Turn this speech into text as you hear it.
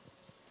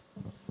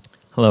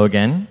Hello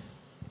again.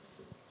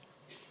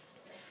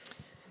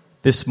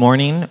 This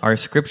morning, our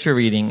scripture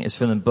reading is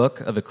from the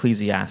book of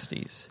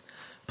Ecclesiastes.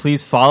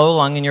 Please follow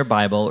along in your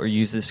Bible or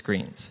use the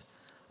screens.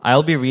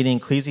 I'll be reading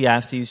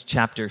Ecclesiastes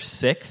chapter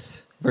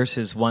 6,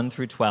 verses 1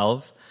 through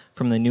 12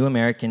 from the New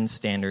American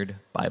Standard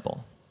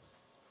Bible.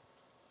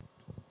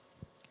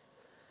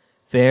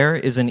 There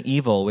is an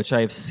evil which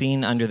I have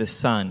seen under the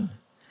sun,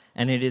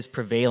 and it is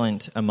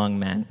prevalent among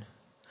men.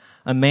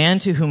 A man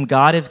to whom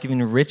God has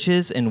given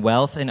riches and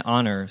wealth and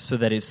honor, so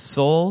that his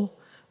soul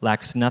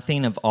lacks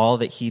nothing of all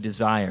that he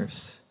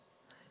desires.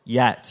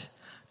 Yet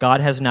God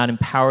has not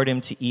empowered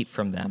him to eat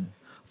from them,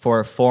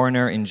 for a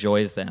foreigner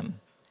enjoys them.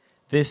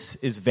 This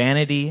is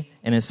vanity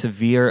and a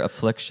severe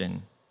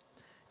affliction.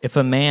 If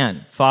a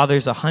man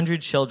fathers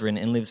 100 children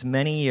and lives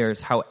many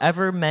years,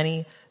 however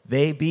many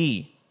they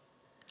be,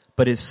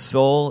 but his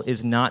soul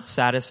is not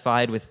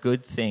satisfied with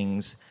good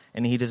things,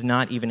 and he does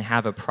not even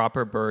have a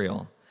proper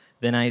burial,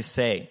 then I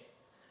say,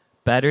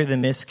 better the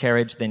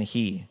miscarriage than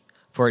he,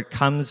 for it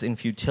comes in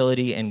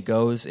futility and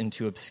goes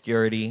into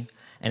obscurity,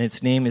 and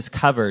its name is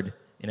covered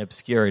in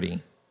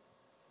obscurity.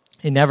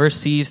 It never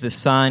sees the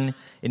sun,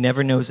 it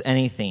never knows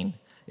anything.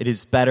 It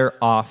is better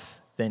off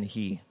than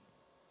he.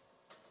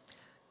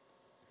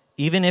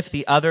 Even if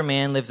the other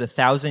man lives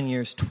 1,000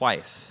 years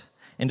twice,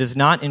 and does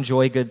not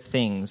enjoy good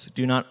things,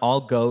 do not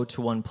all go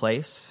to one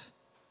place?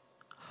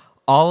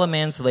 All a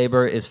man's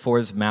labor is for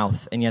his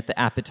mouth, and yet the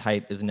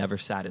appetite is never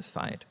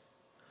satisfied.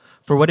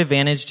 For what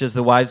advantage does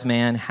the wise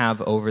man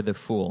have over the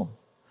fool?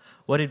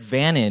 What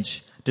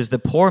advantage does the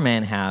poor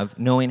man have,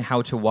 knowing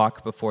how to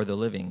walk before the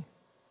living?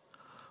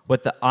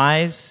 What the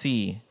eyes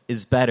see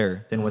is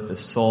better than what the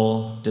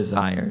soul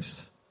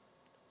desires.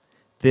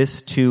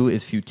 This too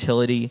is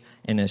futility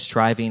and a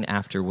striving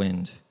after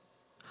wind.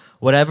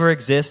 Whatever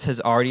exists has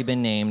already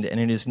been named, and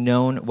it is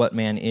known what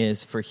man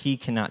is, for he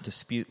cannot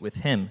dispute with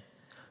him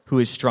who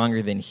is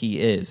stronger than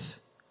he is.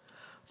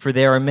 For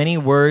there are many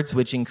words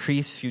which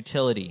increase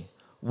futility.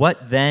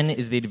 What then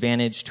is the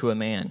advantage to a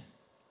man?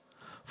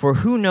 For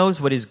who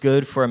knows what is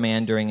good for a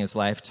man during his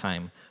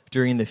lifetime,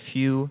 during the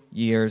few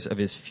years of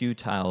his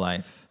futile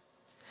life?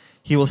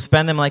 He will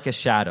spend them like a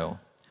shadow,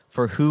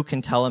 for who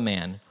can tell a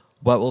man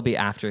what will be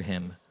after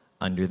him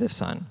under the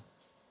sun?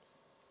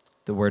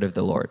 The word of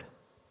the Lord.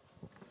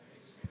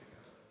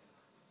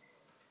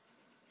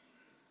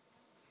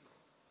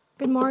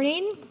 Good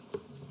morning.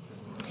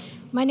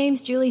 My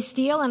name's Julie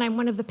Steele, and I'm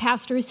one of the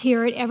pastors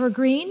here at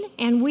Evergreen,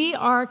 and we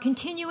are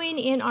continuing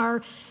in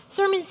our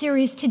sermon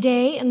series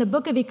today, and the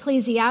book of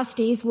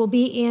Ecclesiastes will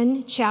be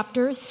in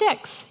chapter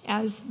 6,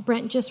 as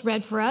Brent just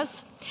read for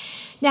us.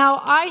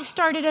 Now, I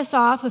started us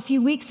off a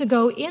few weeks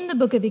ago in the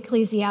book of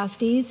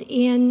Ecclesiastes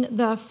in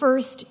the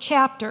first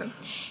chapter,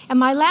 and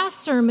my last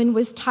sermon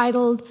was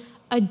titled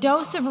A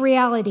Dose of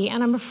Reality,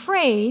 and I'm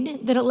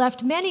afraid that it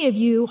left many of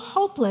you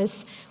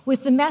hopeless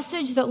with the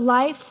message that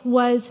life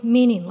was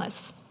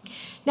meaningless.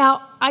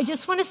 Now, I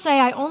just want to say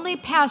I only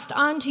passed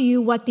on to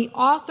you what the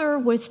author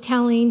was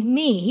telling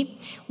me,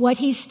 what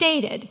he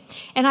stated.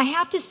 And I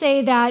have to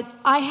say that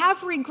I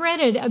have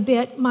regretted a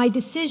bit my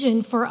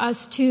decision for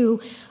us to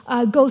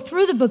go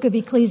through the book of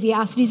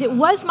Ecclesiastes. It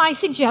was my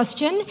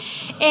suggestion,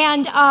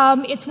 and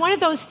it's one of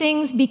those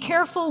things, be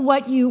careful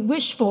what you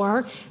wish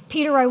for.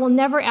 Peter, I will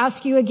never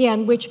ask you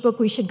again which book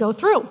we should go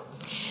through.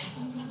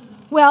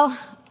 Well,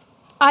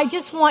 I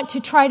just want to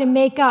try to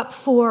make up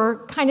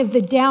for kind of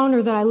the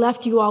downer that I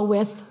left you all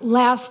with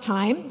last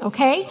time,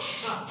 okay?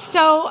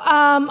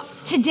 So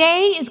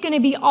today is going to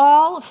be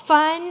all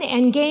fun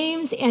and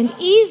games and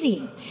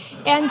easy.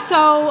 And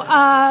so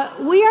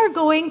we are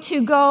going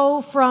to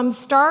go from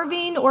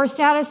starving or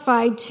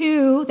satisfied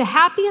to the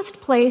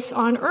happiest place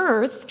on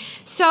earth.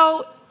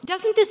 So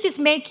doesn't this just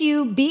make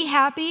you be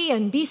happy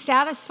and be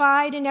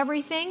satisfied and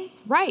everything?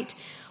 Right.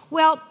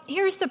 Well,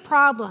 here's the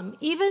problem.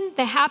 Even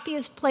the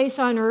happiest place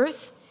on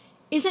earth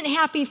isn't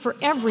happy for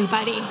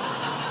everybody.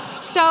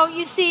 So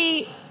you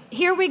see,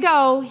 here we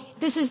go.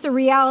 This is the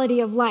reality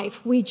of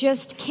life. We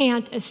just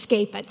can't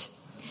escape it.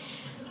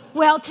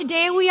 Well,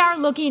 today we are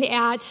looking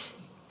at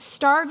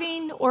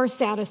starving or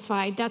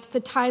satisfied. That's the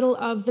title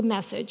of the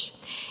message.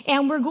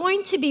 And we're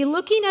going to be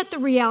looking at the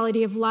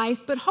reality of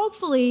life, but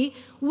hopefully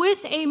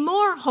with a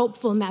more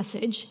hopeful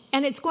message.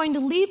 And it's going to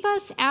leave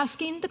us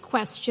asking the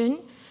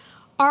question,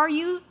 are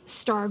you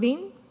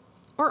starving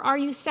or are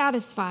you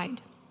satisfied?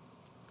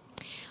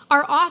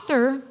 Our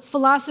author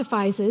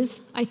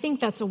philosophizes, I think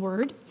that's a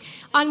word,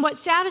 on what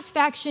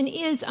satisfaction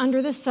is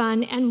under the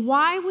sun and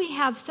why we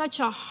have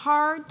such a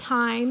hard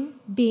time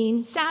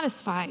being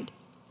satisfied.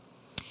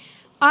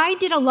 I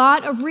did a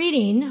lot of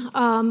reading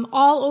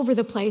all over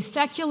the place,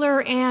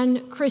 secular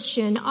and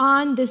Christian,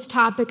 on this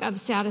topic of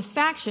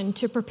satisfaction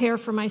to prepare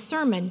for my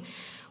sermon,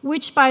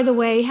 which, by the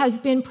way, has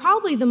been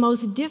probably the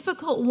most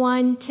difficult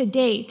one to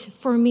date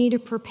for me to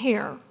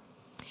prepare.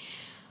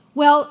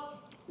 Well,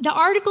 the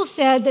article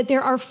said that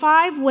there are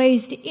 5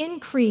 ways to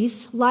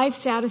increase life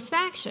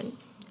satisfaction.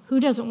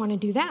 Who doesn't want to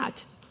do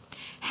that?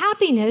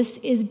 Happiness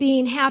is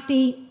being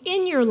happy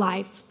in your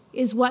life,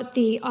 is what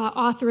the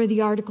author of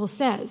the article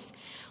says.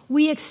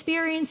 We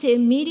experience it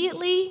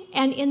immediately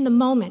and in the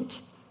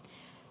moment.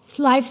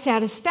 Life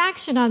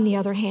satisfaction, on the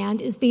other hand,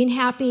 is being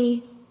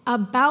happy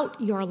about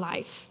your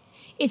life.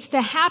 It's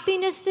the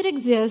happiness that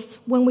exists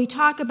when we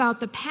talk about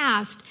the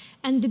past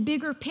and the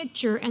bigger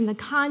picture and the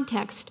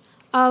context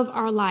of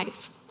our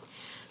life.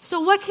 So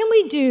what can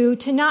we do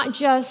to not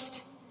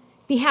just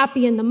be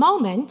happy in the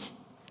moment,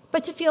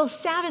 but to feel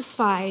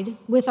satisfied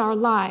with our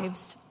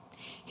lives?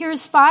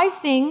 Here's 5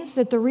 things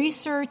that the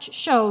research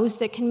shows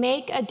that can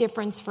make a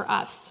difference for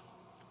us.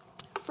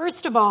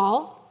 First of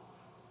all,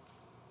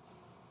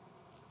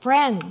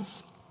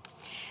 friends.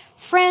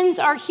 Friends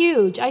are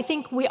huge. I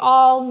think we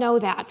all know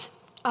that.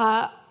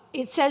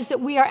 It says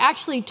that we are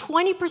actually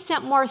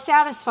 20% more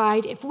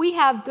satisfied if we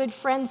have good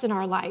friends in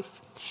our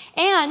life.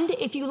 And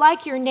if you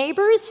like your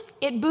neighbors,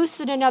 it boosts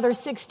it another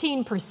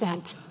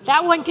 16%.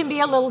 That one can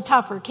be a little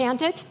tougher,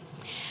 can't it?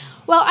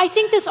 Well, I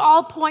think this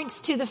all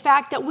points to the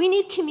fact that we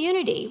need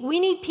community. We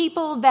need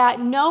people that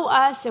know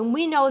us and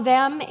we know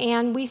them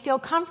and we feel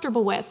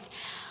comfortable with.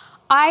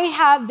 I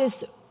have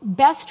this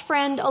best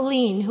friend,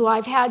 Aline, who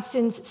I've had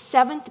since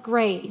 7th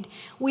grade.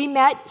 We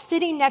met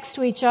sitting next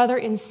to each other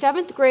in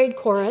 7th grade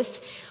chorus.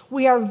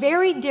 We are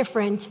very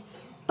different,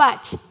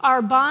 but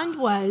our bond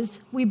was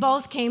we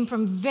both came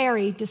from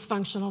very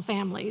dysfunctional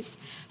families.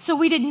 So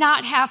we did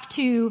not have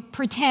to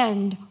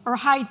pretend or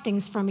hide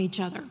things from each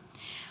other.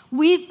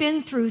 We've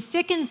been through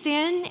thick and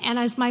thin, and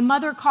as my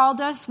mother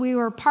called us, we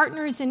were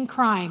partners in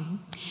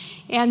crime.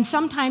 And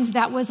sometimes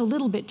that was a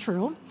little bit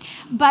true.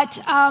 But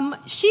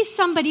she's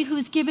somebody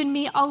who's given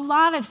me a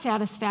lot of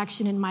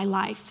satisfaction in my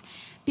life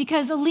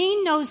because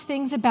Aline knows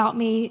things about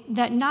me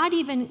that not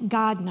even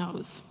God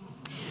knows.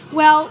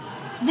 Well,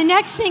 the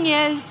next thing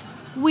is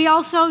we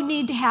also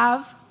need to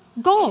have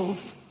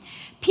goals.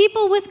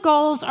 People with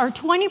goals are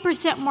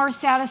 20% more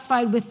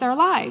satisfied with their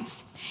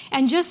lives.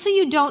 And just so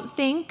you don't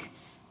think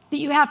that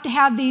you have to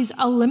have these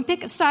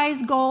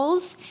Olympic-sized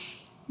goals,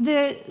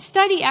 the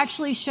study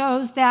actually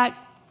shows that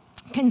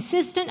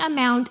consistent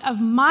amount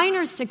of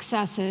minor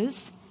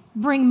successes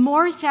bring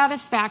more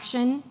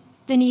satisfaction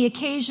than the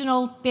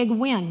occasional big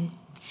win.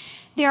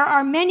 There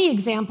are many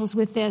examples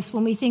with this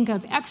when we think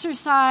of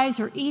exercise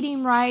or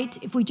eating right.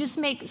 If we just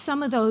make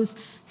some of those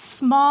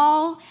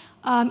small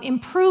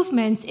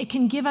improvements, it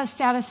can give us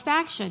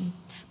satisfaction.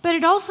 But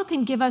it also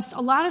can give us a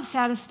lot of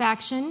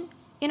satisfaction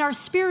in our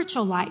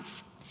spiritual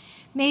life.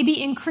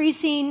 Maybe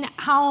increasing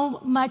how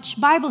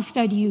much Bible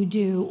study you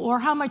do, or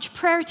how much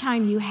prayer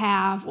time you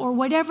have, or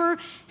whatever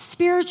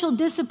spiritual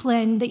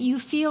discipline that you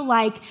feel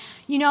like,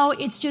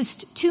 it's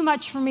just too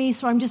much for me,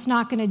 so I'm just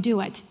not going to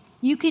do it.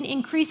 You can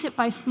increase it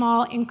by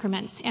small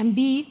increments and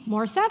be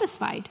more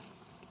satisfied.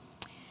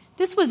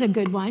 This was a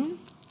good one.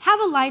 Have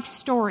a life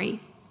story.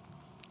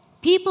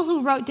 People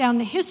who wrote down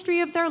the history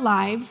of their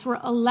lives were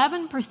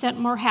 11%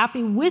 more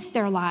happy with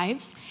their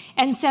lives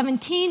and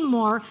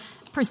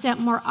 17%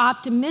 more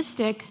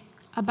optimistic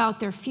about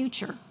their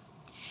future.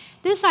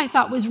 This I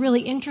thought was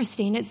really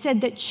interesting. It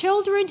said that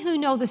children who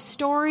know the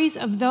stories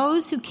of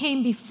those who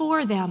came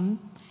before them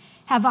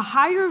have a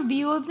higher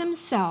view of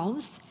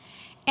themselves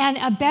and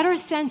a better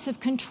sense of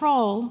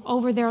control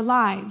over their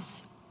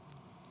lives.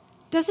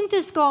 Doesn't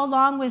this go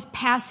along with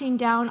passing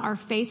down our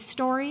faith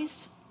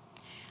stories?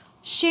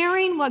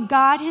 Sharing what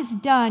God has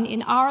done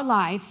in our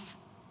life,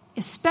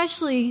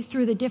 especially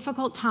through the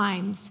difficult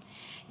times,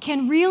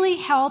 can really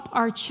help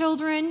our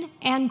children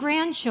and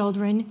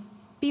grandchildren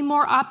be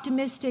more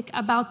optimistic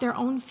about their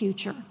own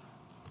future.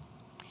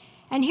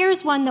 And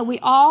here's one that we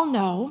all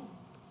know.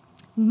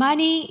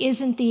 Money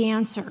isn't the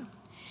answer.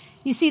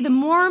 You see, the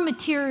more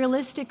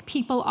materialistic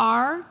people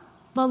are,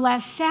 the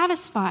less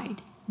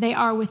satisfied they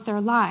are with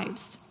their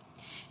lives.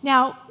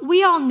 Now,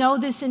 we all know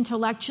this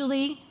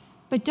intellectually,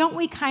 but don't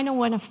we kind of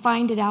want to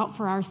find it out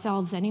for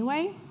ourselves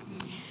anyway?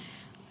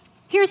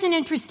 Here's an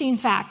interesting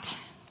fact.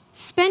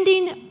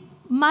 Spending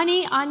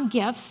money on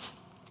gifts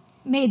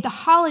made the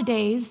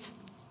holidays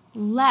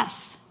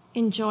less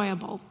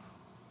enjoyable.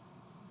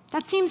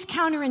 That seems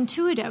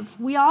counterintuitive.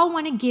 We all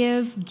want to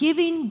give.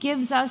 Giving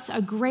gives us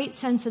a great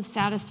sense of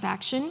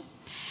satisfaction.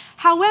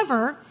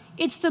 However,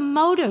 it's the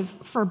motive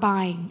for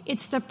buying.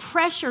 It's the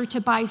pressure to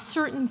buy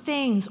certain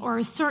things or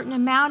a certain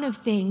amount of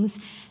things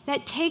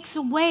that takes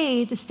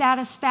away the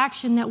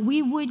satisfaction that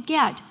we would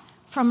get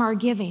from our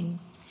giving.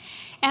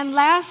 And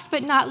last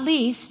but not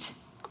least,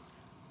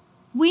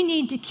 we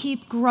need to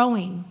keep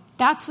growing.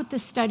 That's what the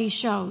study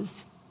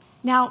shows.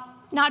 Now,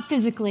 not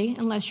physically,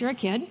 unless you're a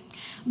kid,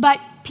 but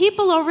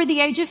people over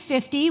the age of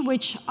 50,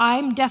 which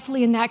I'm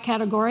definitely in that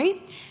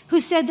category, who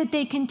said that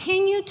they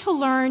continue to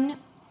learn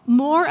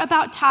more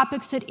about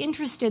topics that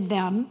interested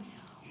them,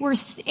 were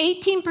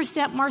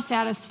 18% more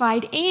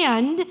satisfied,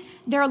 and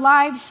their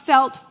lives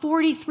felt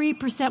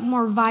 43%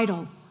 more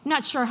vital. I'm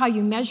not sure how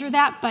you measure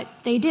that, but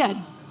they did.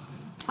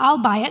 I'll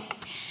buy it.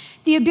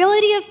 The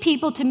ability of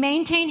people to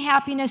maintain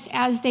happiness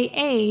as they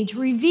age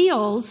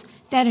reveals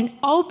that an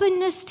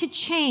openness to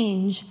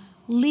change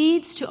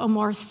leads to a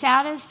more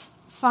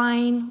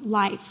satisfying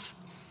life.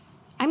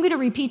 I'm going to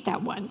repeat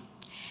that one.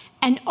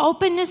 An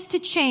openness to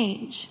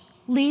change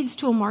leads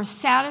to a more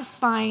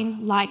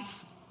satisfying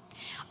life.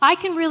 I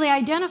can really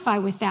identify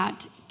with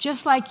that,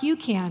 just like you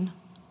can.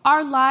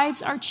 Our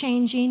lives are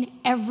changing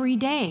every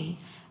day.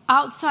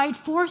 Outside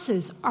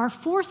forces are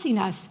forcing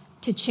us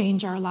to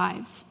change our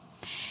lives.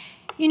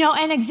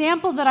 An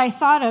example that I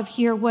thought of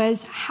here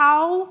was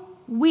how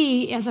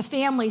we as a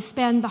family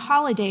spend the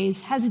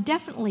holidays has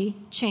definitely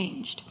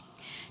changed.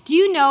 Do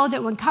you know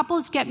that when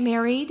couples get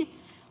married,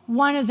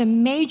 one of the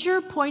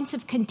major points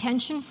of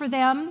contention for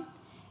them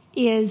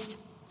is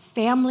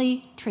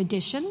family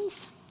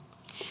traditions?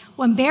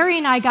 When Barry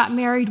and I got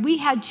married, we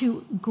had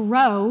to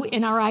grow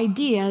in our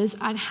ideas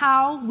on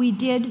how we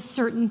did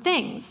certain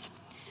things.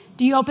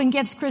 Do you open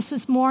gifts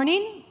Christmas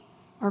morning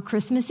or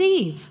Christmas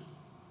Eve?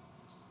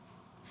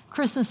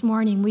 Christmas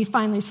morning, we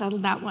finally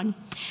settled that one.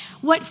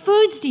 What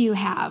foods do you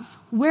have?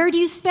 Where do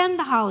you spend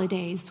the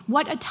holidays?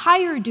 What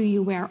attire do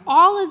you wear?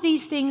 All of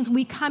these things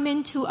we come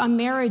into a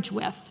marriage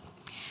with.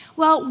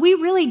 Well, we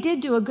really did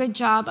do a good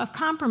job of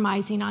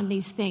compromising on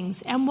these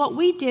things. And what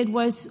we did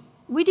was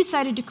we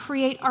decided to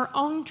create our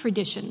own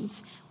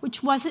traditions,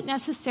 which wasn't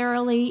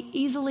necessarily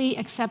easily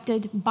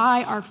accepted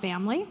by our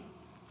family.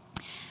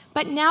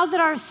 But now that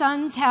our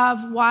sons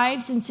have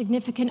wives and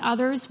significant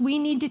others, we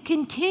need to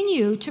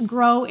continue to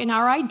grow in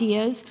our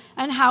ideas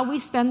on how we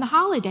spend the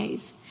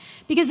holidays.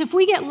 Because if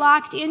we get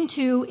locked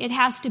into it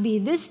has to be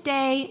this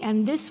day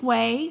and this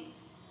way,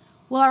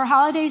 will our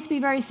holidays be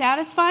very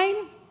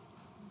satisfying?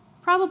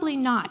 Probably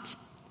not.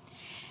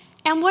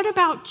 And what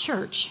about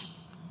church?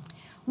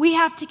 We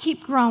have to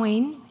keep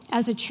growing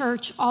as a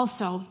church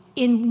also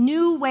in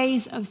new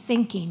ways of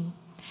thinking.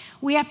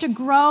 We have to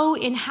grow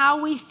in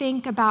how we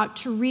think about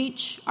to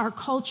reach our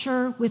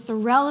culture with the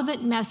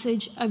relevant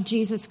message of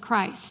Jesus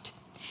Christ.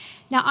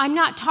 Now, I'm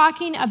not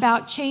talking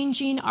about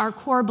changing our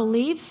core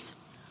beliefs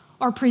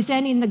or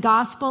presenting the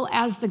gospel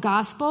as the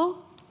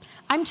gospel.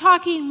 I'm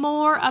talking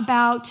more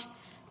about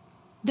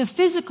the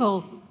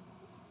physical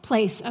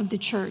place of the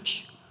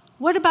church.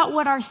 What about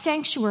what our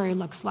sanctuary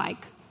looks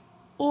like?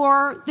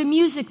 Or the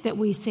music that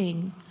we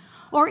sing?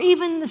 Or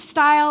even the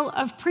style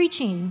of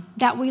preaching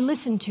that we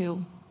listen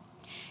to?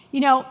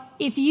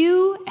 If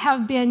you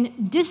have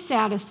been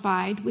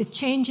dissatisfied with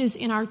changes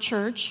in our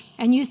church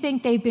and you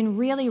think they've been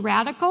really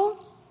radical,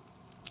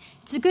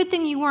 it's a good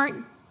thing you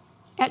weren't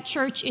at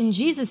church in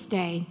Jesus'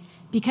 day,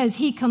 because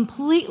he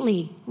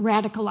completely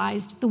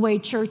radicalized the way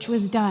church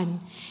was done.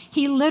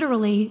 He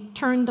literally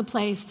turned the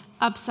place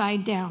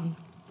upside down.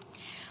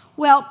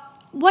 Well,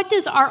 what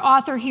does our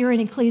author here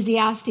in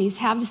Ecclesiastes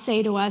have to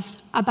say to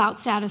us about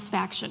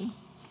satisfaction?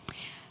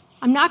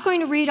 I'm not going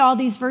to read all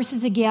these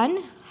verses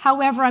again.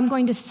 However, I'm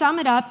going to sum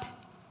it up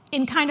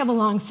in kind of a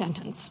long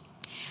sentence.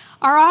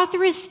 Our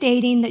author is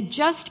stating that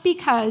just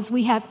because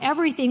we have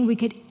everything we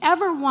could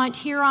ever want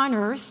here on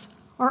earth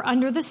or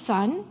under the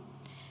sun,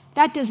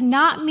 that does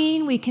not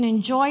mean we can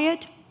enjoy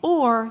it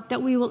or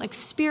that we will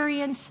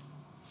experience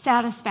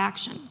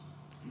satisfaction.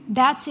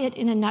 That's it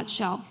in a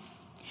nutshell.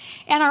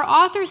 And our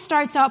author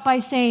starts out by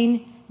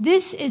saying,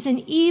 this is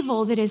an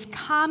evil that is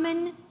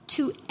common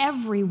to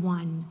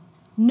everyone.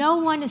 No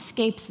one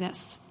escapes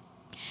this.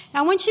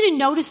 Now, I want you to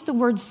notice the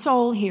word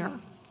soul here.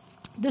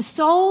 The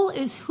soul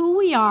is who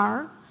we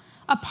are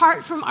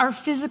apart from our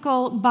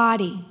physical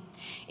body.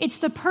 It's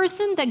the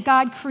person that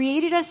God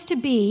created us to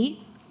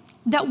be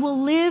that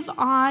will live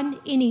on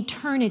in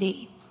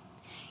eternity.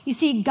 You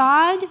see,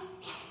 God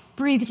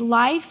breathed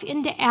life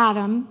into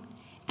Adam,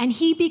 and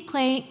he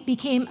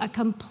became a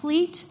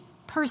complete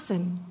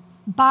person,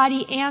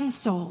 body and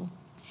soul.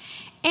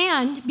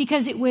 And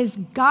because it was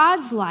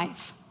God's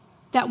life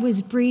that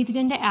was breathed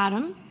into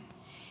Adam,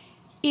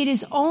 it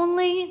is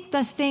only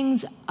the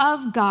things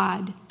of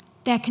God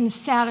that can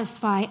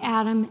satisfy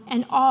Adam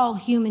and all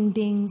human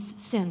beings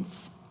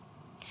since.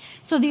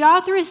 So the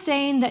author is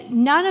saying that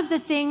none of the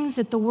things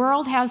that the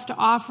world has to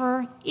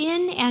offer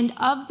in and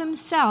of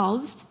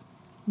themselves,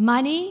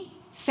 money,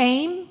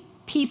 fame,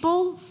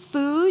 people,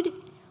 food,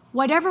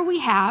 whatever we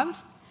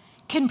have,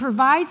 can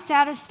provide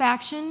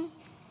satisfaction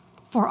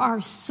for our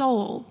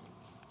soul.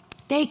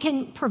 They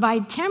can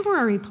provide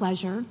temporary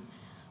pleasure,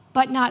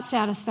 but not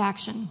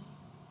satisfaction.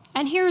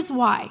 And here's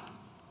why.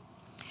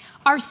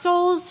 Our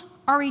souls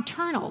are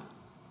eternal.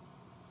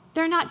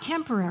 They're not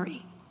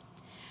temporary.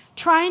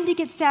 Trying to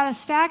get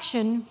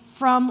satisfaction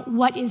from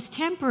what is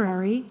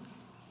temporary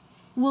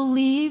will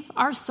leave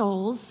our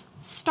souls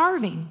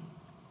starving.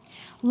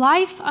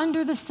 Life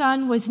under the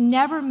sun was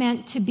never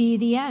meant to be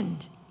the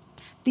end.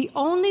 The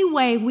only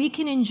way we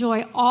can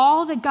enjoy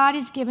all that God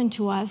has given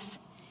to us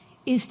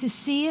is to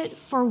see it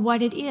for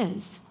what it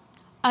is,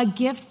 a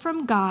gift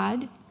from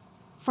God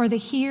for the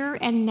here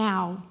and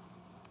now.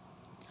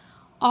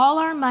 All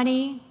our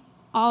money,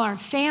 all our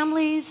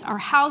families, our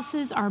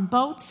houses, our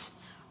boats,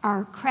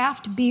 our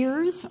craft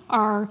beers,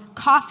 our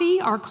coffee,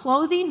 our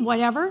clothing,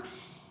 whatever,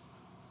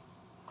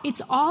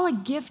 it's all a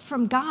gift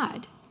from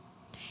God.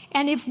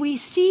 And if we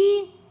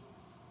see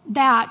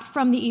that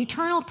from the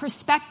eternal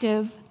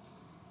perspective,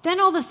 then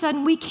all of a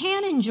sudden we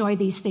can enjoy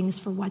these things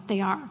for what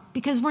they are,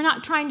 because we're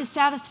not trying to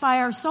satisfy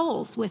our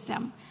souls with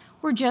them.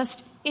 We're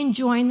just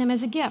enjoying them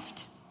as a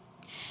gift.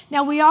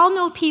 Now, we all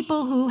know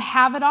people who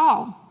have it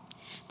all.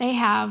 They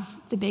have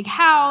the big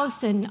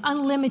house and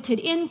unlimited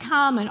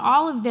income and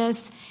all of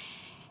this,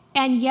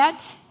 and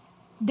yet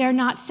they're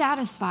not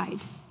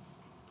satisfied.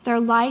 Their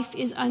life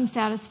is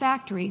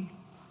unsatisfactory.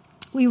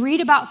 We read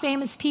about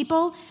famous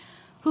people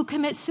who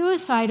commit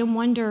suicide and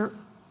wonder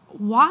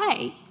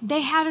why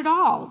they had it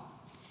all.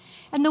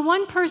 And the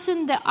one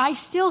person that I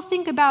still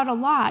think about a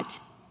lot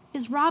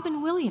is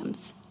Robin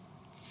Williams.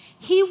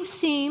 He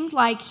seemed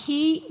like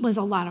he was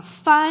a lot of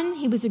fun.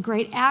 He was a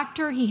great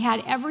actor. He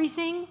had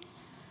everything.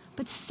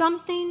 But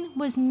something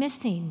was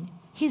missing.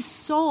 His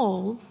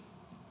soul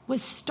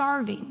was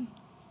starving.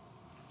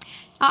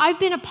 Now, I've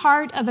been a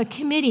part of a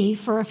committee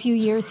for a few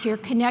years here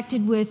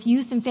connected with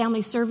youth and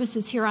family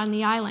services here on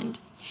the island.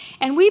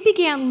 And we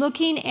began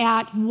looking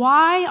at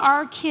why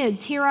our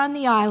kids here on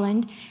the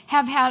island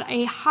have had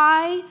a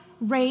high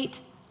rate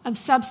of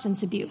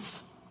substance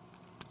abuse.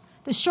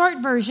 The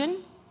short version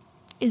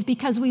is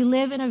because we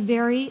live in a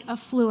very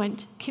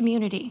affluent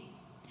community.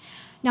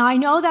 Now, I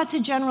know that's a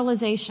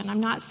generalization. I'm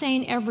not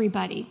saying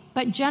everybody,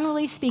 but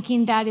generally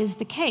speaking, that is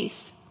the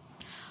case.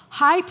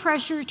 High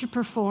pressure to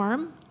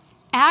perform,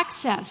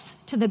 access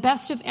to the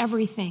best of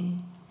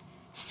everything.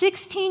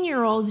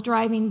 16-year-olds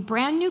driving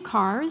brand new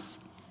cars,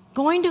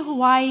 going to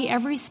Hawaii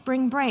every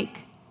spring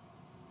break.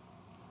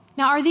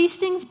 Now, are these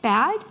things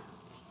bad?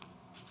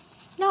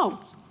 No,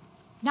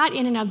 not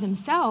in and of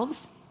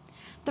themselves.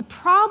 The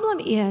problem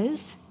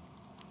is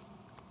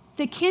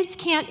the kids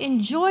can't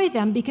enjoy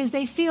them because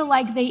they feel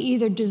like they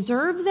either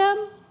deserve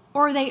them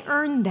or they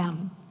earn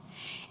them.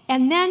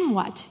 And then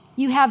what?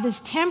 You have this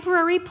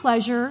temporary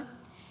pleasure,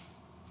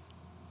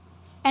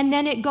 and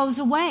then it goes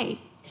away.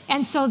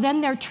 And so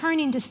then they're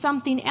turning to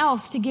something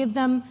else to give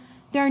them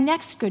their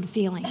next good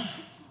feeling.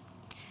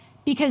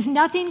 Because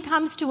nothing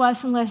comes to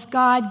us unless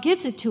God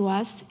gives it to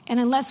us, and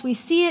unless we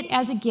see it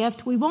as a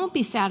gift, we won't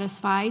be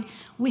satisfied.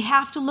 We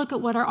have to look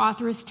at what our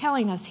author is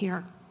telling us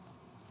here.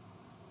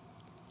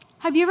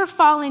 Have you ever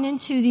fallen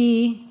into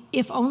the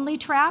if only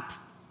trap?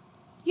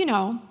 You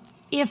know,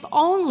 if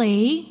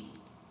only,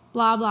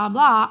 blah, blah,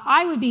 blah,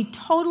 I would be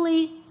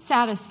totally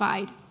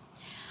satisfied.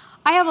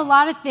 I have a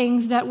lot of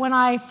things that when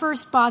I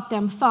first bought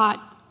them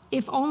thought,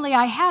 if only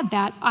I had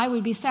that, I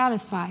would be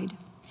satisfied.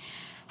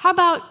 How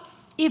about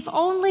if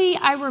only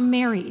I were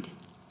married,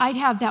 I'd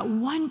have that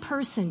one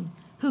person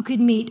who could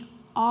meet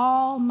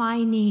all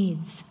my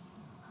needs.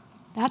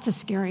 That's a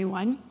scary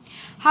one.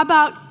 How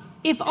about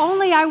if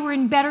only I were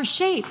in better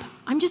shape?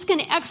 I'm just going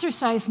to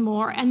exercise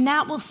more, and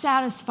that will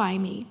satisfy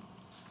me.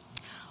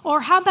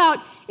 Or how about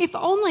if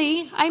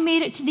only I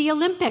made it to the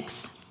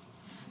Olympics?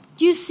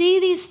 Do you see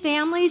these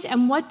families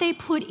and what they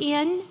put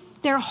in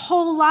their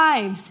whole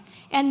lives,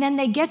 and then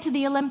they get to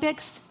the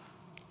Olympics,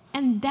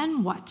 and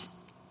then what?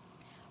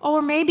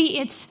 Or maybe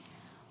it's,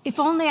 if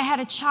only I had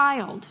a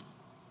child,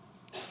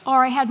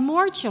 or I had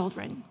more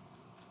children.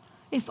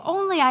 If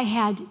only I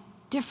had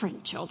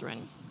different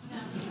children.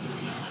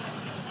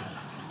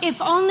 If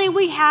only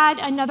we had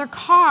another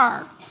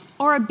car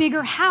or a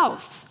bigger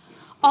house.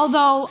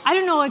 Although, I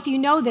don't know if you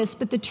know this,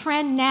 but the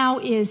trend now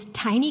is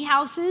tiny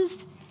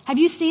houses. Have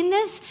you seen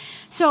this?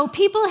 So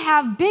people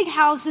have big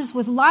houses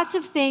with lots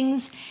of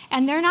things,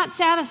 and they're not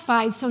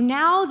satisfied. So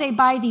now they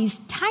buy these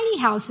tiny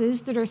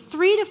houses that are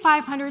 300 to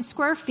 500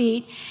 square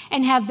feet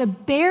and have the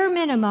bare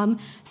minimum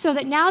so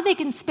that now they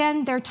can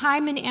spend their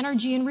time and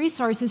energy and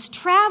resources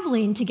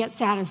traveling to get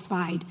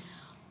satisfied.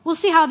 We'll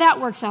see how that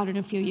works out in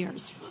a few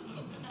years.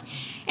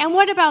 And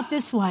what about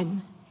this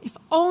one? If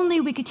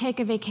only we could take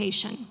a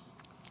vacation.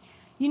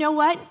 You know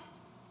what?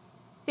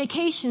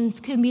 Vacations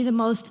can be the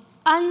most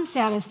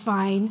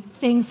unsatisfying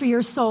thing for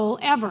your soul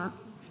ever.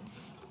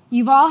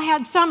 You've all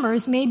had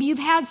summers. Maybe you've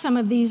had some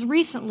of these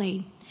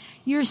recently.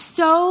 You're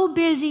so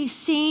busy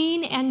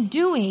seeing and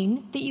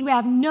doing that you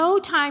have no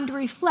time to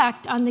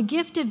reflect on the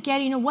gift of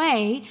getting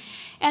away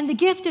and the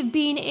gift of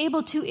being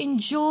able to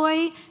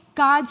enjoy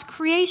God's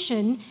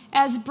creation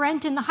as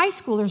Brent and the high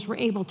schoolers were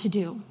able to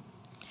do.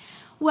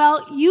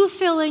 Well, you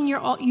fill in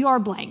your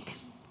blank.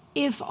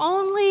 If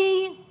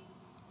only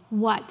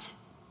what?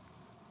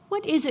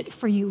 What is it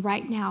for you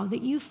right now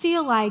that you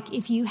feel like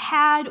if you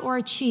had or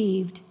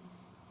achieved,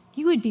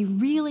 you would be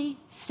really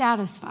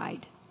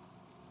satisfied?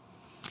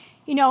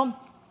 You know,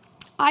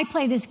 I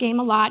play this game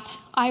a lot.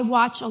 I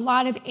watch a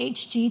lot of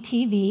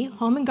HGTV,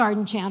 Home and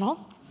Garden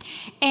Channel,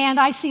 and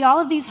I see all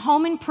of these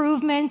home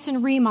improvements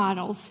and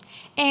remodels.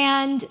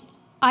 And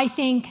I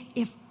think,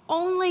 if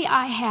only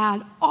I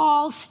had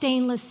all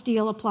stainless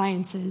steel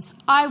appliances,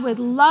 I would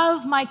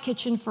love my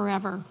kitchen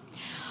forever.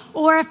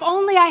 Or if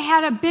only I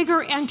had a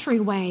bigger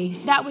entryway,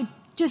 that would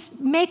just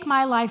make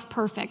my life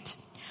perfect.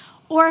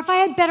 Or if I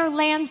had better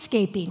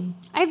landscaping.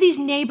 I have these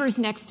neighbors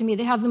next to me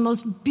that have the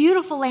most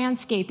beautiful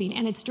landscaping,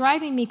 and it's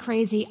driving me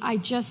crazy. I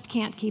just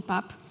can't keep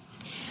up.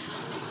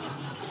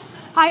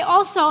 I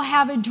also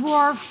have a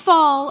drawer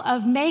full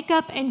of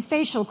makeup and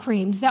facial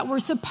creams that were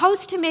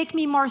supposed to make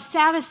me more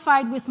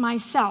satisfied with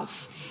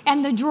myself.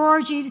 And the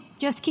drawer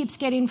just keeps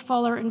getting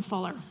fuller and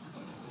fuller.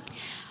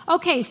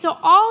 Okay, so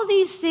all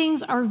these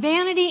things are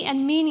vanity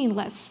and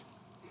meaningless.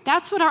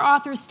 That's what our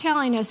author is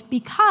telling us,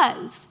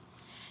 because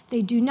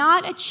they do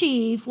not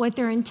achieve what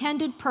their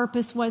intended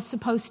purpose was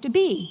supposed to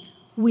be,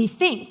 we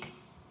think,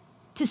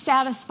 to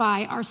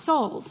satisfy our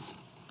souls.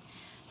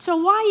 So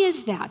why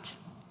is that?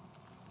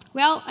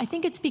 Well, I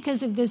think it's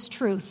because of this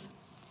truth.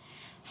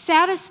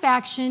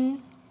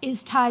 Satisfaction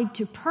is tied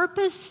to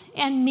purpose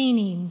and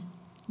meaning,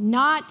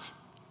 not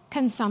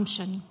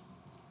consumption.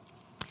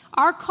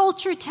 Our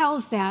culture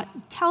tells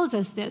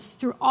us this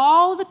through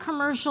all the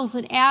commercials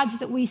and ads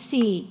that we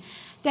see,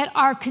 that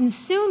our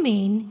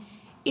consuming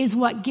is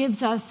what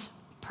gives us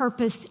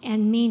purpose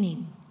and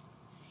meaning.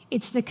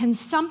 It's the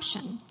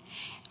consumption.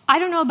 I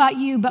don't know about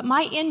you, but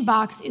my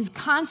inbox is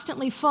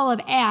constantly full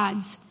of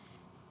ads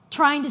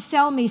trying to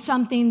sell me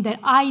something that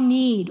I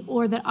need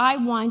or that I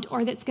want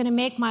or that's going to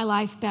make my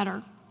life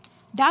better.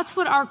 That's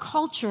what our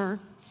culture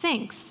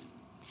thinks.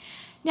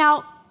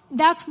 Now,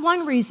 that's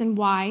one reason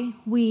why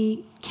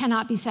we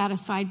cannot be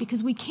satisfied,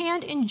 because we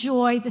can't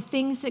enjoy the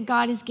things that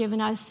God has given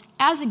us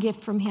as a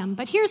gift from Him.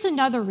 But here's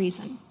another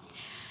reason.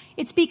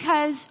 It's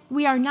because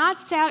we're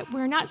not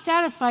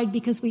satisfied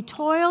because we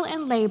toil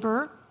and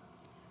labor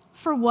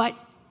for what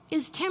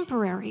is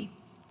temporary.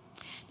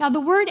 Now, the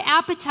word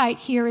appetite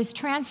here is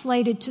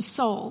translated to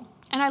soul,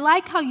 and I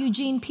like how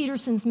Eugene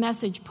Peterson's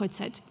message puts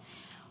it.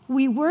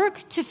 We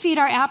work to feed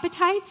our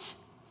appetites.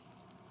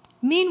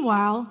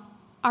 Meanwhile,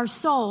 our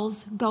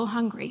souls go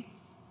hungry.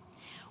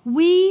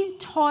 We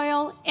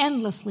toil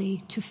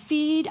endlessly to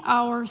feed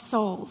our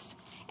souls,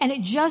 and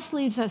it just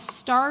leaves us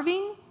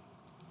starving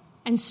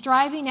and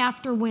striving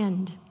after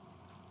wind.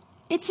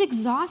 It's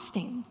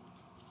exhausting.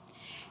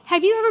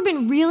 Have you ever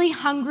been really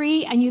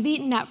hungry and you've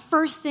eaten that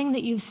first thing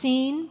that you've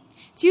seen?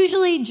 It's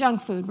usually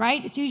junk food,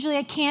 right? It's usually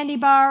a candy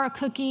bar, a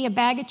cookie, a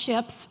bag of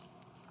chips,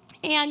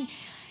 and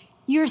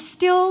you're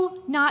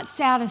still not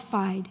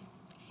satisfied.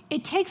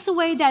 It takes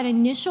away that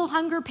initial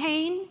hunger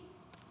pain,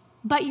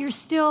 but you're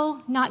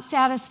still not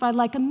satisfied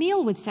like a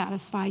meal would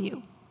satisfy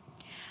you.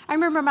 I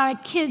remember my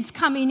kids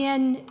coming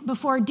in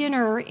before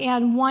dinner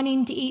and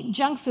wanting to eat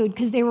junk food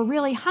because they were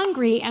really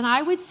hungry, and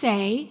I would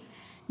say,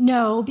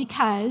 no,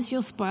 because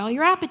you'll spoil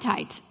your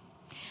appetite.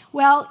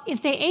 Well,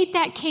 if they ate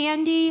that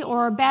candy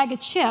or a bag of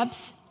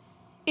chips,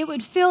 it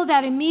would fill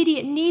that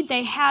immediate need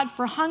they had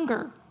for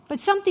hunger, but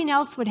something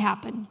else would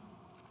happen.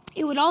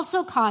 It would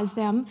also cause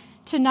them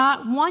to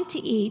not want to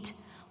eat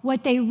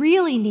what they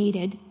really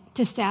needed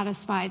to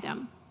satisfy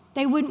them.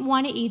 They wouldn't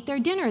want to eat their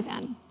dinner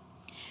then.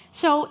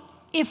 So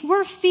if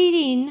we're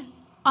feeding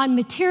on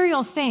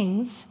material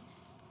things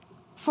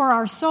for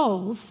our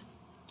souls,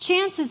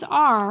 chances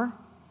are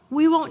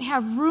we won't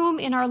have room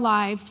in our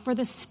lives for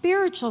the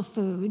spiritual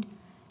food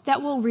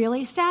that will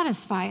really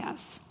satisfy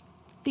us,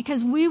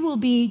 because we will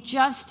be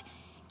just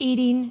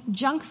eating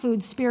junk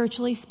food,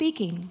 spiritually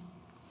speaking.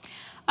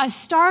 A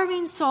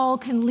starving soul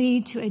can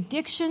lead to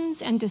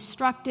addictions and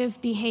destructive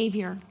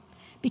behavior,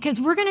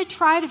 because we're going to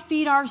try to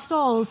feed our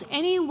souls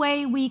any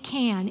way we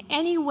can,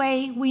 any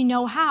way we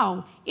know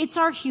how. It's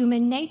our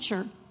human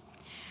nature.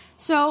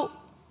 So,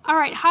 all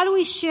right, how do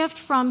we shift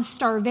from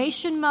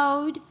starvation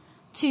mode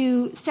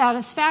to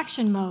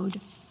satisfaction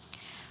mode?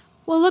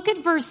 Well, look at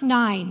verse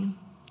 9.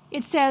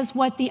 It says,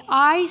 what the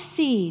eye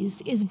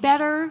sees is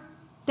better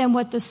than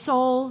what the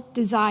soul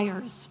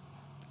desires.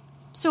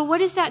 So what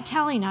is that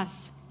telling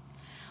us?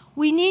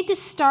 We need to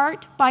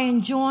start by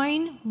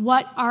enjoying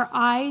what our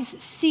eyes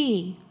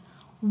see,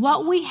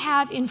 what we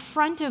have in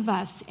front of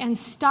us, and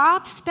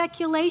stop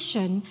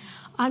speculation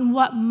on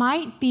what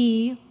might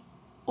be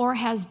or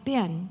has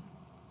been.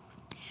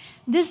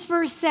 This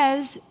verse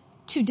says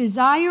to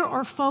desire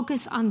or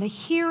focus on the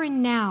here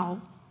and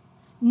now,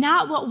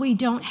 not what we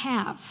don't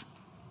have.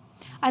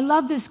 I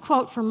love this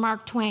quote from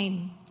Mark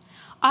Twain.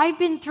 I've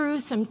been through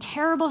some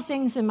terrible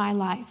things in my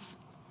life,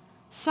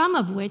 some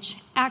of which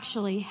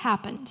actually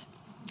happened.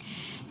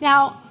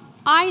 Now,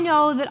 I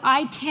know that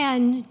I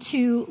tend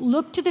to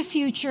look to the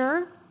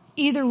future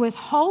either with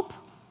hope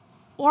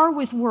or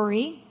with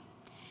worry,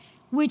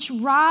 which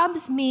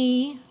robs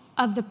me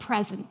of the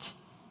present.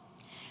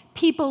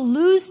 People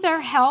lose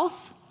their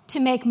health to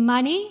make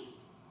money,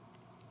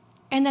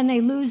 and then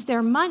they lose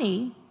their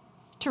money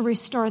to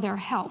restore their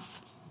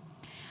health.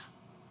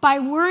 By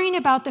worrying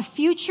about the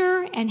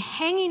future and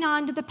hanging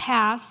on to the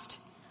past,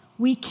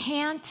 we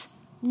can't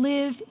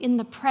live in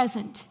the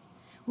present.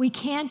 We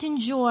can't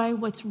enjoy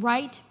what's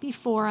right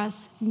before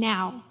us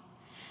now.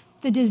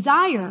 The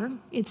desire,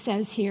 it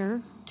says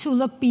here, to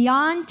look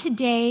beyond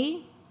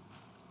today,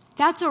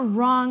 that's a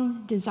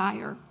wrong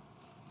desire.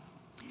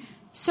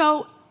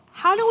 So,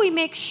 how do we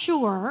make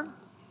sure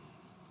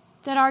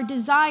that our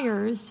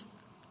desires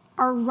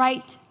are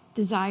right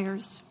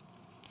desires?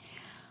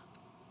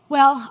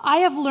 Well, I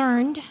have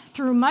learned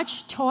through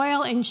much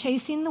toil and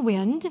chasing the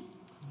wind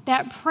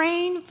that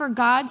praying for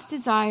God's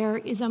desire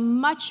is a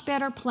much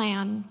better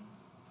plan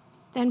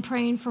than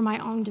praying for my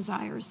own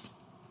desires.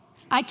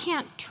 I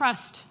can't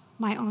trust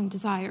my own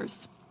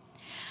desires.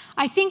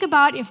 I think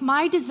about if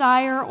my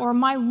desire or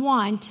my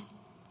want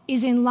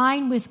is in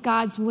line with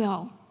God's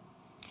will.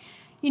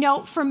 You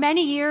know, for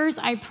many years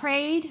I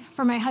prayed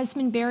for my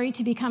husband Barry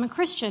to become a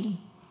Christian.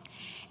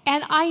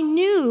 And I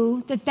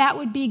knew that that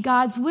would be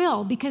God's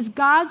will, because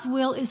God's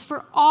will is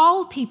for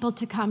all people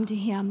to come to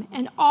him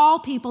and all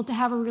people to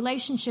have a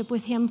relationship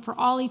with him for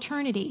all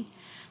eternity.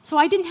 So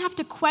I didn't have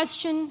to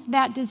question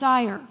that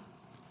desire.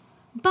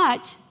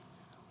 But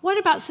what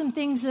about some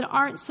things that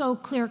aren't so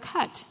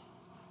clear-cut?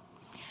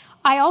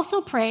 I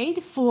also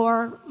prayed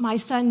for my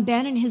son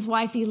Ben and his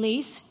wife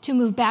Elise to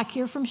move back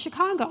here from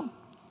Chicago.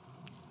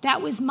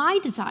 That was my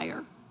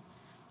desire.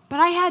 But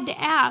I had to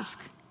ask,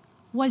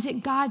 was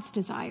it God's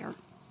desire?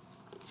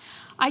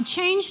 I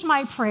changed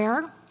my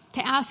prayer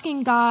to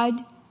asking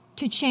God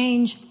to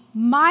change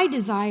my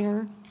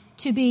desire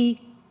to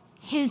be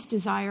his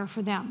desire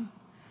for them,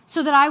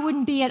 so that I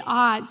wouldn't be at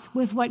odds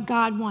with what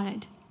God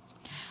wanted.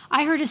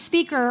 I heard a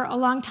speaker a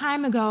long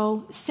time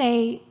ago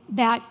say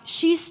that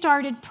she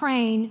started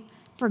praying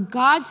for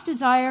God's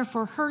desire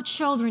for her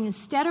children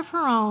instead of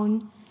her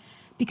own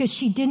because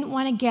she didn't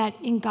want to get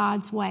in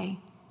God's way.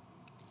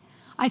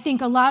 I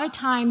think a lot of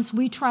times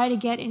we try to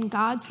get in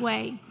God's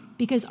way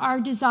because our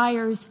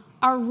desires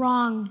are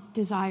wrong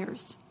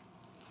desires.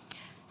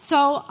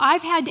 So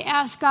I've had to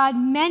ask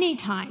God many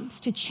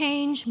times to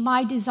change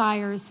my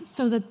desires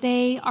so that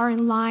they are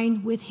in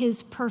line with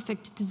his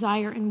perfect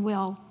desire and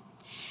will.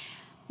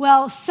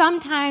 Well,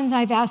 sometimes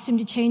I've asked him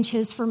to change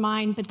his for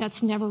mine, but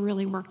that's never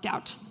really worked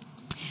out.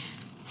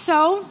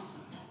 So,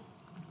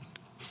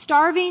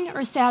 starving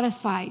or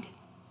satisfied?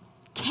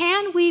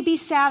 Can we be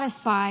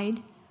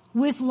satisfied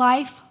with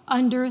life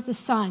under the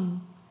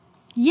sun?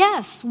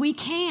 Yes, we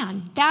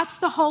can. That's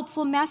the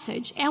hopeful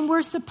message, and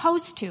we're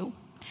supposed to.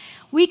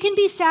 We can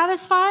be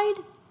satisfied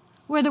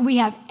whether we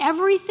have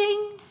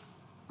everything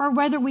or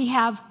whether we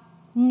have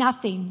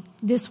nothing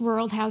this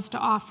world has to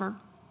offer.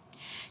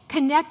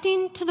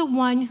 Connecting to the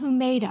one who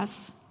made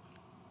us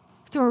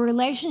through a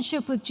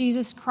relationship with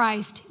Jesus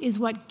Christ is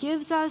what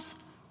gives us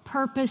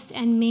purpose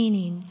and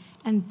meaning,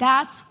 and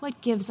that's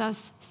what gives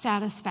us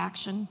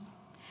satisfaction.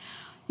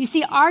 You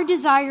see, our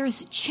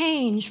desires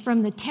change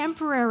from the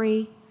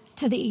temporary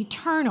to the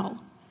eternal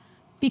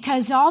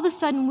because all of a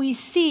sudden we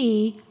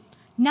see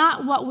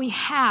not what we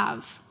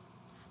have,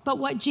 but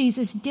what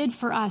Jesus did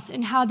for us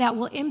and how that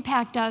will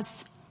impact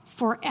us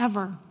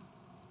forever.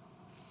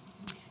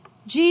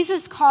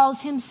 Jesus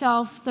calls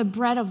himself the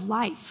bread of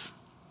life.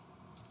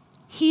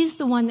 He's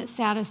the one that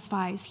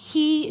satisfies.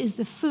 He is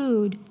the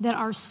food that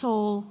our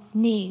soul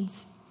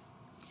needs.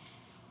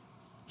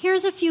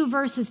 Here's a few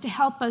verses to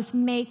help us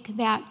make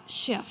that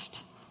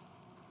shift.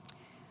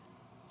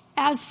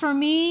 As for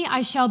me,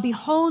 I shall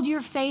behold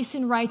your face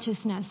in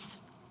righteousness.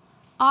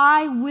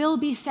 I will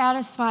be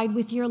satisfied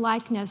with your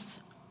likeness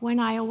when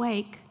I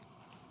awake.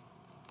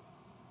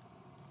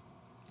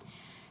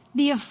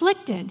 The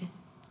afflicted,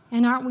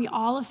 and aren't we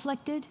all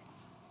afflicted,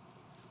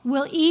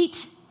 will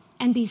eat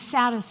and be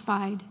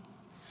satisfied.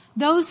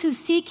 Those who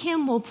seek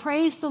him will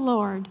praise the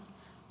Lord.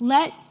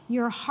 Let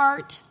your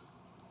heart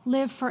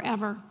live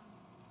forever.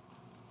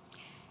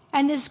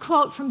 And this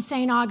quote from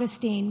St.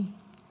 Augustine,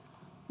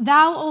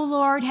 Thou, O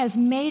Lord, hast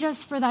made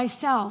us for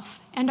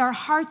thyself, and our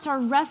hearts are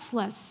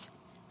restless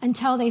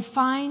until they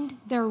find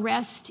their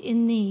rest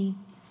in thee.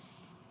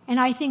 And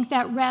I think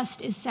that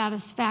rest is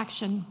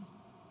satisfaction.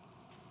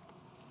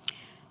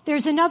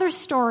 There's another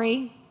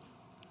story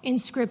in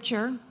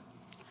Scripture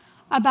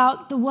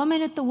about the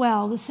woman at the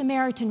well, the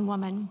Samaritan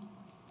woman.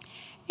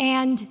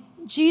 And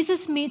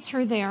Jesus meets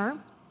her there.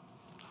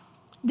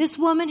 This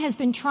woman has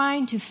been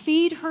trying to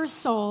feed her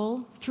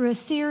soul through a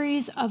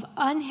series of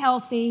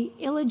unhealthy,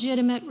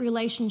 illegitimate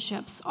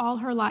relationships all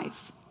her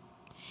life.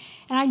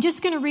 And I'm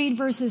just going to read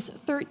verses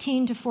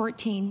 13 to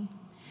 14.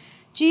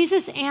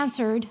 Jesus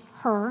answered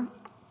her.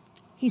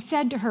 He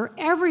said to her,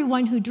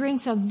 Everyone who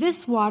drinks of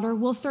this water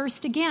will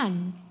thirst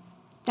again.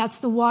 That's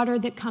the water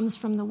that comes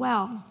from the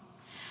well.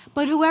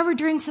 But whoever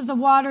drinks of the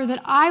water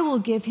that I will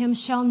give him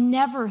shall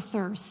never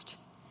thirst.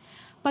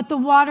 But the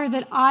water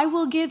that I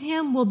will give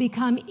him will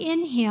become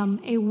in him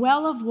a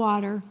well of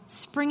water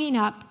springing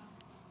up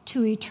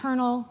to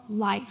eternal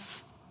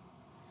life.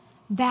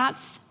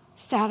 That's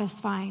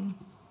satisfying.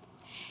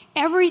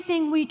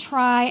 Everything we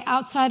try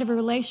outside of a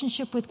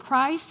relationship with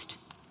Christ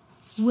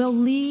will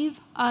leave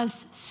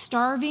us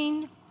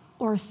starving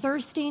or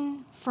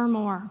thirsting for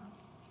more.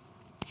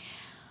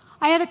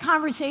 I had a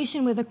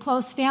conversation with a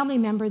close family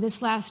member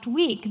this last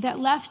week that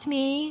left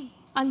me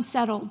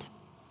unsettled.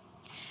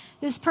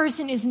 This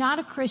person is not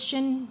a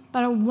Christian,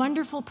 but a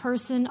wonderful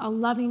person, a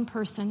loving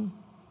person.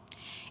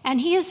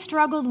 And he has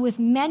struggled with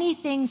many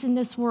things in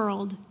this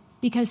world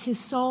because his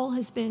soul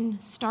has been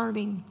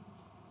starving.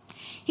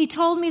 He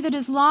told me that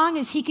as long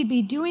as he could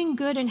be doing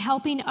good and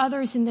helping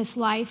others in this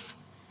life,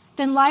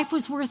 then life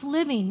was worth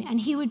living and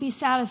he would be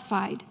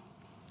satisfied.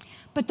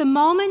 But the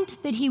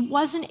moment that he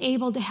wasn't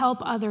able to help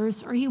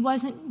others or he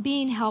wasn't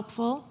being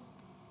helpful,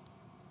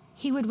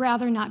 he would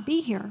rather not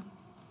be here.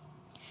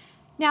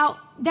 Now,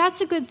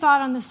 that's a good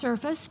thought on the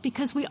surface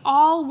because we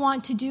all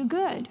want to do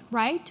good,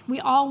 right? We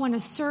all want to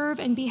serve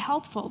and be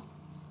helpful.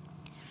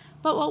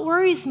 But what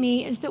worries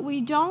me is that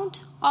we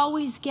don't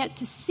always get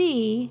to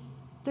see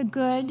the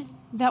good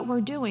that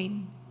we're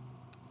doing.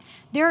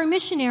 There are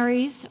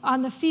missionaries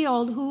on the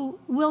field who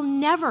will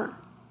never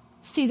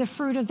see the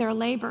fruit of their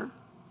labor.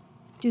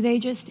 Do they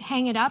just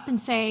hang it up and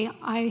say,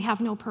 I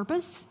have no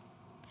purpose?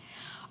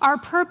 Our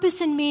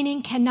purpose and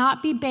meaning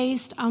cannot be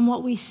based on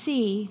what we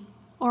see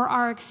or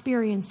are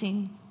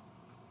experiencing.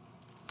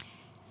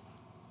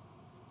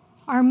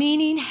 Our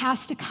meaning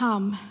has to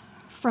come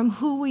from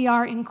who we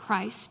are in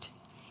Christ.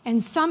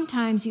 And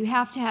sometimes you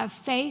have to have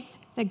faith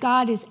that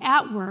God is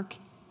at work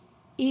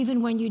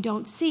even when you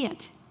don't see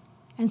it.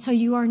 And so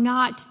you are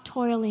not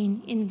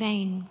toiling in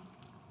vain.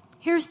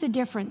 Here's the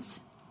difference.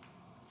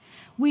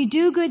 We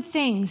do good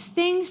things,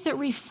 things that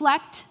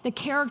reflect the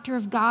character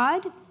of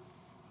God,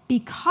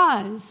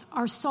 because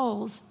our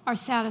souls are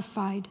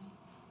satisfied.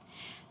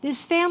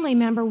 This family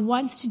member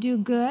wants to do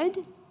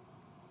good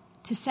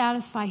to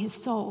satisfy his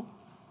soul.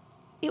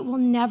 It will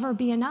never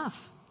be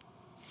enough.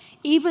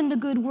 Even the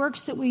good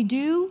works that we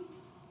do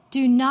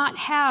not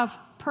have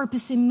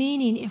purpose and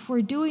meaning if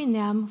we're doing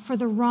them for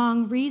the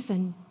wrong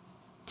reason,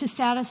 to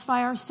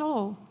satisfy our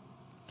soul.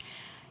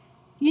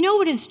 You know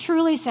what is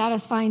truly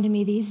satisfying to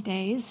me these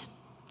days?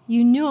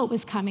 You knew it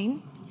was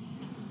coming.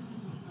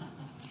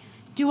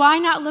 Do I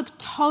not look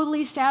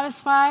totally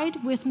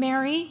satisfied with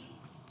Mary?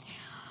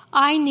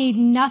 I need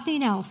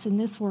nothing else in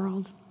this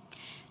world.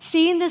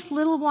 Seeing this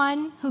little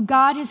one who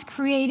God has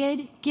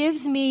created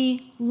gives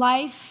me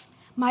life,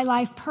 my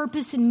life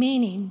purpose and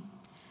meaning.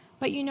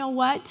 But you know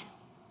what?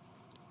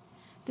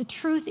 The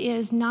truth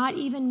is, not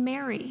even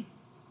Mary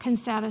can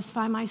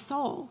satisfy my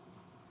soul.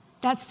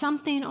 That's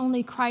something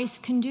only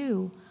Christ can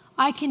do.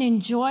 I can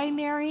enjoy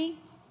Mary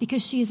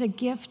because she is a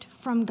gift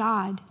from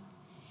God,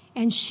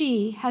 and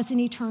she has an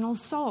eternal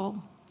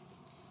soul.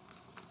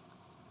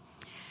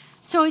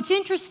 So it's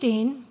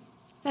interesting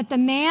that the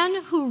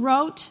man who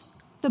wrote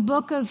the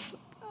book of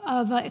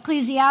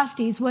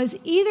Ecclesiastes was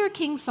either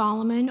King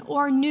Solomon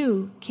or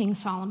knew King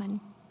Solomon.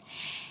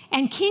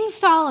 And King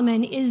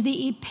Solomon is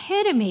the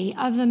epitome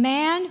of the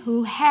man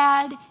who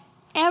had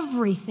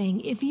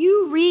everything. If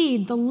you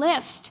read the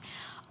list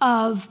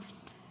of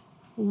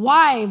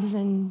wives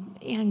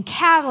and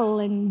cattle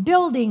and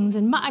buildings,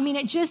 and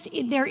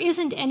there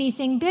isn't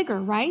anything bigger,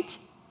 right?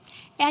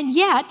 And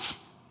yet,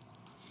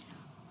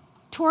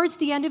 towards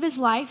the end of his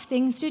life,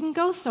 things didn't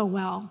go so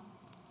well.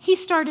 He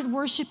started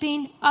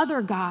worshiping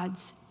other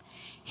gods.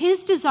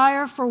 His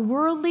desire for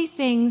worldly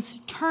things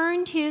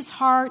turned his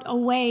heart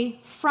away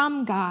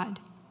from God.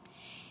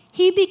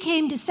 He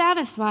became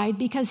dissatisfied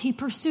because he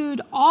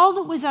pursued all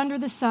that was under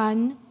the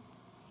sun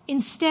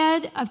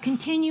instead of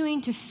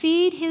continuing to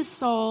feed his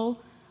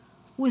soul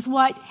with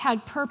what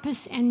had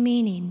purpose and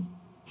meaning,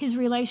 his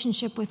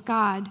relationship with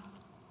God.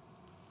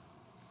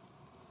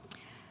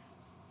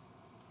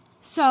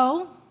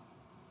 So,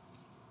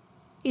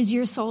 is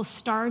your soul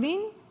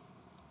starving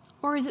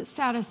or is it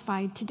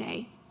satisfied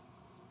today?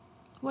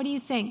 What do you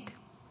think?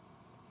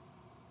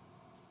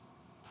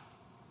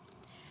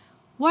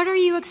 What are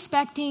you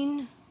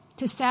expecting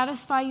to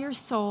satisfy your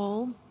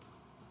soul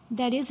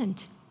that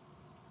isn't?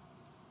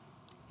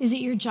 Is it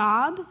your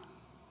job?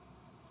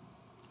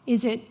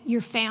 Is it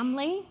your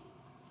family?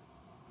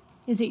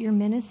 Is it your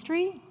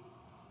ministry?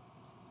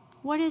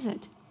 What is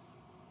it?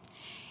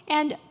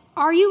 And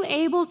are you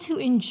able to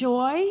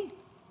enjoy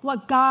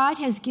what God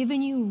has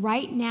given you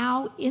right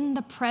now in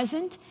the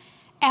present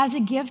as a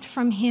gift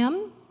from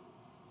Him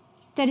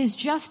that is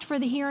just for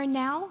the here and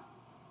now?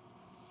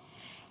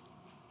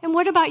 And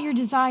what about your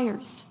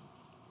desires?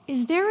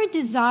 Is there a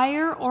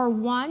desire or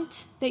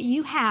want that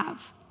you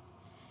have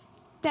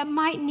that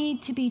might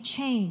need to be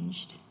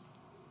changed?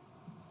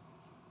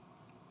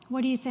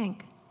 What do you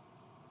think?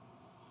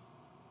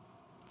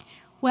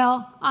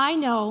 Well, I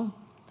know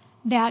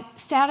that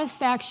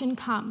satisfaction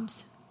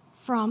comes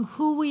from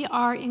who we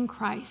are in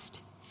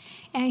Christ,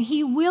 and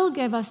He will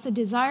give us the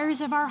desires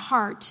of our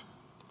heart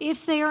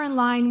if they are in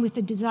line with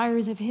the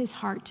desires of His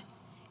heart,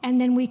 and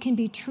then we can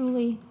be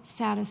truly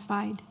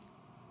satisfied.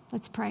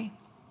 Let's pray.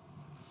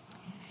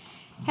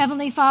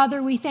 Heavenly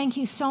Father, we thank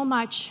you so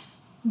much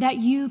that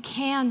you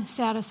can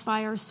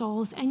satisfy our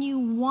souls and you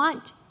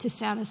want to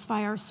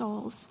satisfy our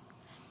souls.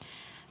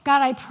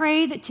 God, I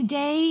pray that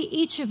today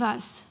each of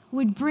us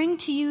would bring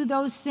to you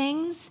those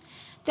things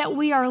that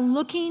we are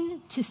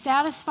looking to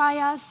satisfy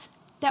us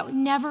that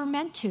never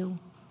meant to.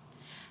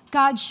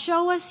 God,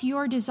 show us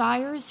your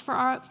desires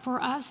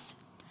for us.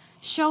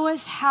 Show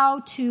us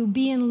how to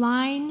be in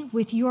line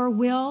with your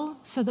will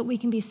so that we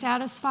can be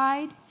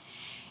satisfied.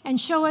 And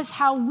show us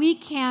how we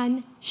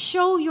can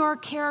show your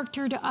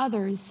character to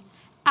others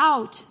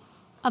out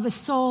of a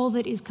soul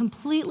that is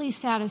completely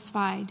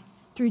satisfied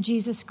through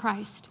Jesus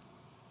Christ.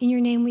 In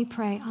your name we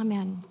pray.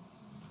 Amen.